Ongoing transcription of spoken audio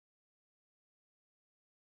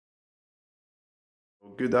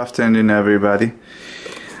Good afternoon, everybody.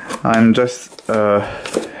 I'm just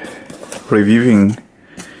reviewing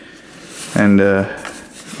and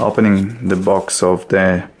opening the box of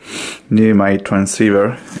the new my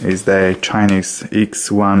transceiver. Is the Chinese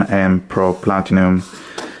X1M Pro Platinum.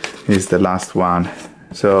 Is the last one.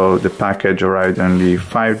 So the package arrived only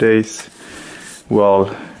 5 days.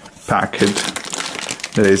 Well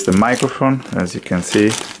packaged. There is the microphone, as you can see,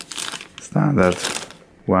 standard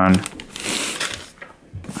one.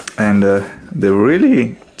 And the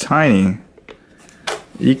really tiny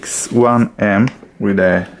X1M with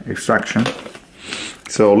the extraction.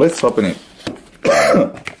 So let's open it.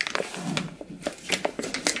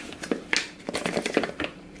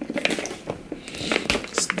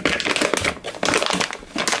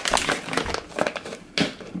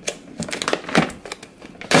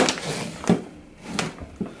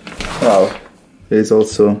 Wow, there's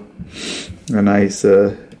also a nice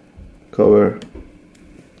cover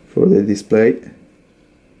for the display.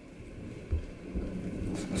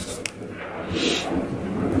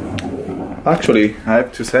 Actually, I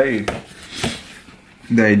have to say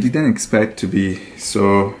that I didn't expect to be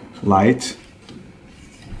so light.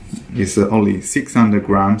 It's only 600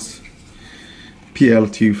 grams.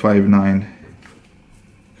 PL259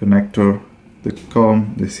 connector, the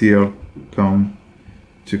COM, the serial COM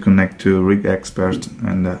to connect to Rig Expert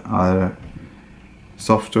and other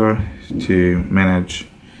software to manage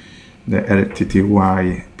the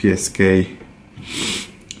LTTY PSK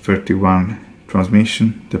 31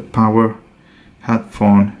 transmission, the power,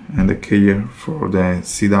 headphone and the keyer for the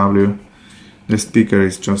CW. The speaker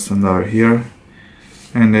is just under here,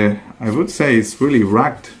 and I would say it's really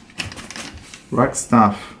rugged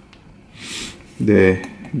stuff. They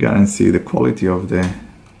guarantee the quality of the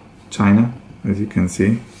China, as you can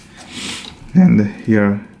see. And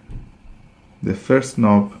here the first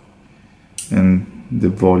knob and the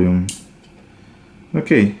volume.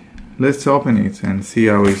 Okay, let's open it and see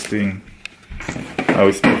how it's doing, how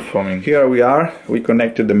it's performing. Here we are. We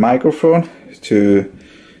connected the microphone to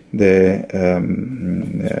the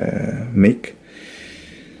mic,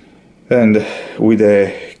 and with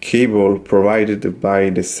a cable provided by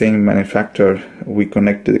the same manufacturer, we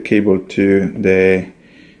connected the cable to the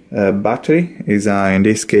battery. Is in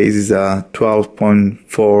this case is a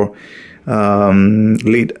 12.4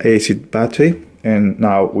 lead acid battery. And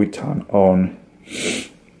now we turn on.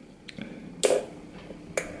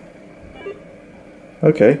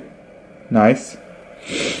 Okay, nice.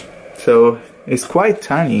 So it's quite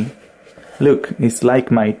tiny. Look, it's like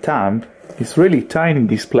my tab. It's really tiny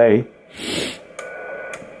display.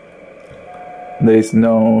 There is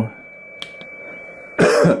no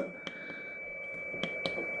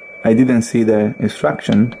I didn't see the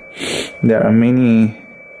instruction. There are many.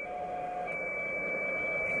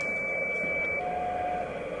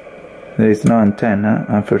 There is no antenna,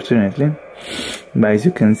 unfortunately, but as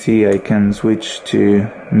you can see, I can switch to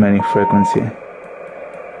many frequency.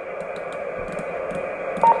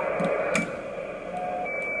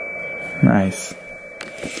 Nice.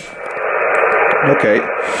 Okay,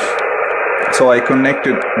 so I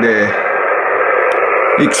connected the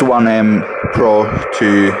X1M Pro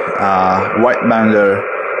to a widebander.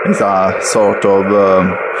 It's a sort of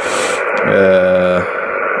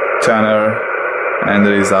tuner. And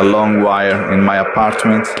there is a long wire in my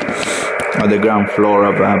apartment on the ground floor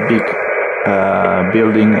of a big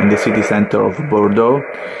building in the city center of Bordeaux,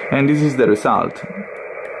 and this is the result.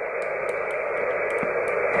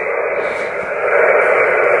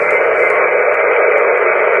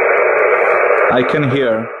 I can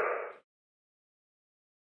hear.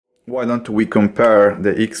 Why don't we compare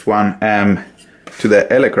the X1M to the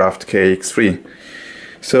Elecraft KX3?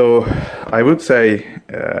 So I would say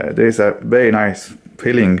there is a very nice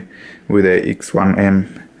feeling with the X1M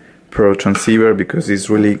Pro transceiver because it's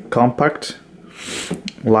really compact,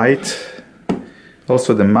 light.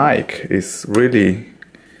 Also the mic is really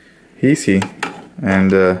easy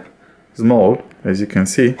and small, as you can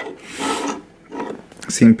see.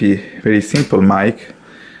 Very simple mic.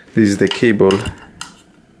 This is the cable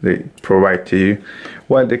they provide to you.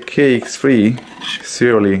 While the KX3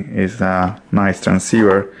 surely is a nice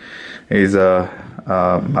transceiver, is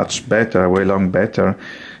much better, way long better.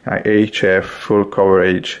 HF full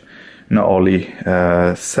coverage, not only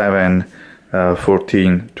 7,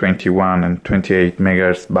 14, 21 and 28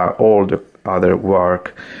 megahertz, but all the other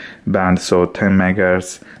work band, so 10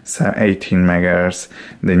 megahertz, 18 megahertz,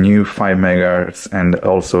 the new 5 megahertz, and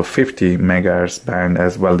also 50 megahertz band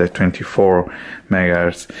as well, the 24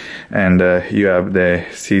 megahertz, and you have the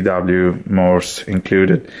CW Morse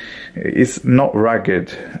included. It's not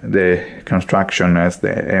rugged, the construction, as the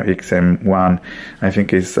XM1. I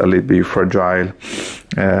think it's a little bit fragile,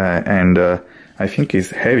 and I think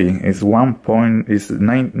it's heavy. It's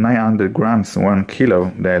 900 grams, 1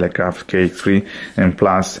 kilo, the Elecraft KX3, and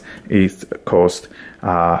plus it costs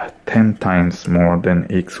 10 times more than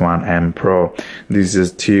X1M Pro. This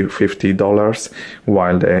is $250,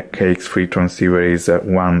 while the KX3 transceiver is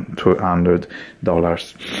 $200.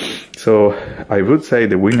 So I would say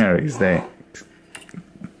the winner is the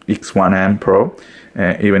X1M Pro.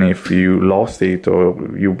 Even if you lost it or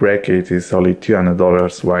you break it, it's only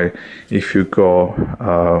 $200, while if you go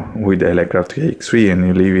with the Elecraft KX3 and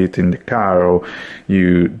you leave it in the car or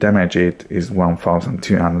you damage it, is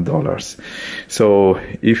 $1,200. So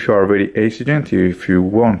if you are very exigent, if you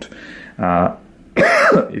want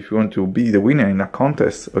if you want to be the winner in a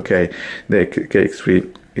contest, okay, the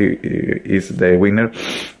KX3 is the winner.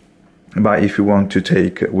 But if you want to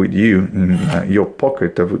take with you in your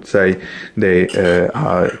pocket, I would say the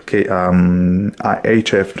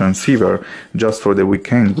HF transceiver just for the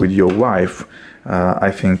weekend with your wife.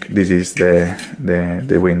 I think this is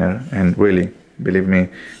the winner, and really, believe me,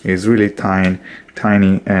 it's really tiny,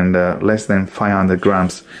 and less than 500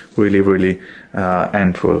 grams. Really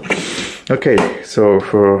handful. Okay, so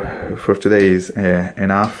for today is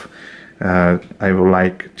enough. I would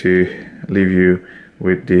like to leave you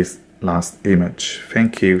with this last image.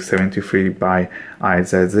 Thank you. 73 by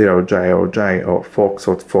IZ0JOJ or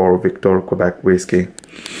Foxtrot 4 Victor Quebec Whiskey.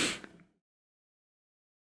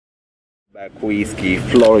 Quebec Whiskey,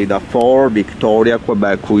 Florida 4 Victoria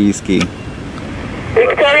Quebec Whiskey.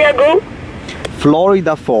 Victoria go?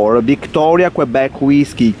 Florida 4 Victoria Quebec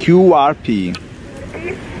Whiskey, QRP.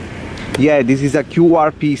 Yeah, this is a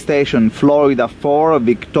QRP station. Florida 4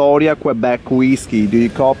 Victoria Quebec Whiskey. Do you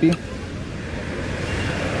copy?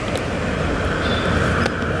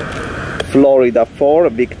 Florida 4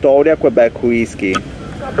 Victoria Quebec Whiskey.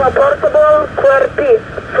 Portable QRP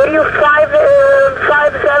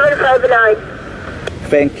 355759.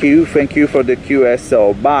 Thank you for the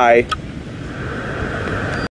QSO. Bye.